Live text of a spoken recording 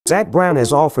Zak Brown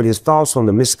has offered his thoughts on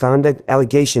the misconduct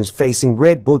allegations facing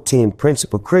Red Bull team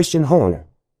principal Christian Horner.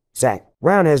 Zak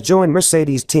Brown has joined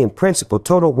Mercedes team principal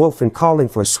Toto Wolff in calling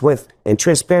for a swift and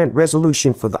transparent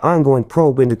resolution for the ongoing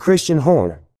probe into Christian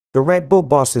Horner. The Red Bull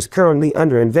boss is currently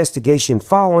under investigation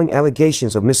following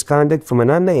allegations of misconduct from an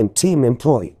unnamed team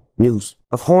employee. News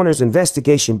of Horner's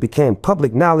investigation became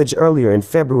public knowledge earlier in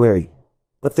February,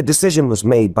 but the decision was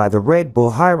made by the Red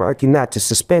Bull hierarchy not to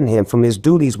suspend him from his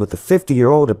duties, with the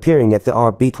 50-year-old appearing at the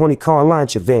RB20 car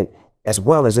launch event as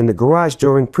well as in the garage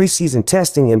during preseason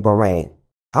testing in Bahrain.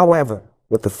 However,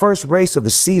 with the first race of the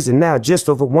season now just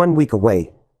over 1 week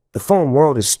away, the phone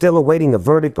world is still awaiting a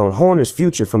verdict on Horner's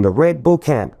future from the Red Bull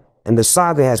camp, and the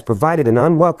saga has provided an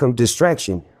unwelcome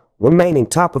distraction, remaining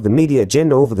top of the media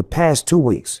agenda over the past 2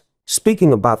 weeks.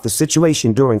 Speaking about the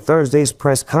situation during Thursday's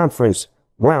press conference,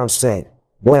 Brown said,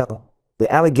 "Well,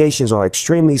 the allegations are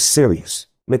extremely serious.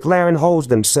 McLaren holds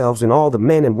themselves and all the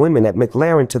men and women at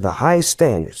McLaren to the highest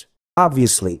standards.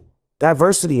 Obviously,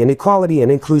 diversity and equality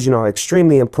and inclusion are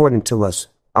extremely important to us,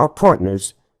 our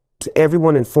partners, to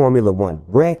everyone in Formula One.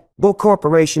 Red Bull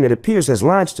Corporation, it appears, has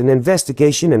launched an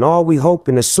investigation, and all we hope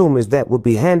and assume is that will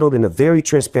be handled in a very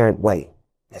transparent way.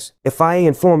 As FIA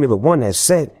and Formula One has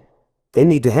said, they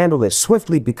need to handle it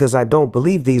swiftly, because I don't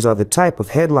believe these are the type of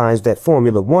headlines that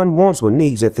Formula One wants or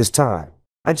needs at this time.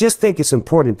 I just think it's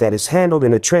important that it's handled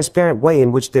in a transparent way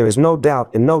in which there is no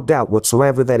doubt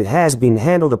whatsoever that it has been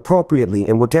handled appropriately,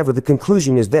 and whatever the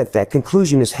conclusion is, that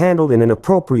conclusion is handled in an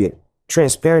appropriate,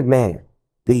 transparent manner."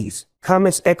 These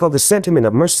comments echo the sentiment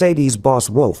of Mercedes boss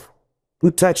Wolff,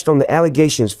 who touched on the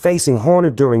allegations facing Horner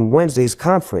during Wednesday's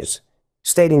conference,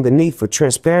 stating the need for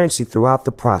transparency throughout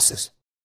the process.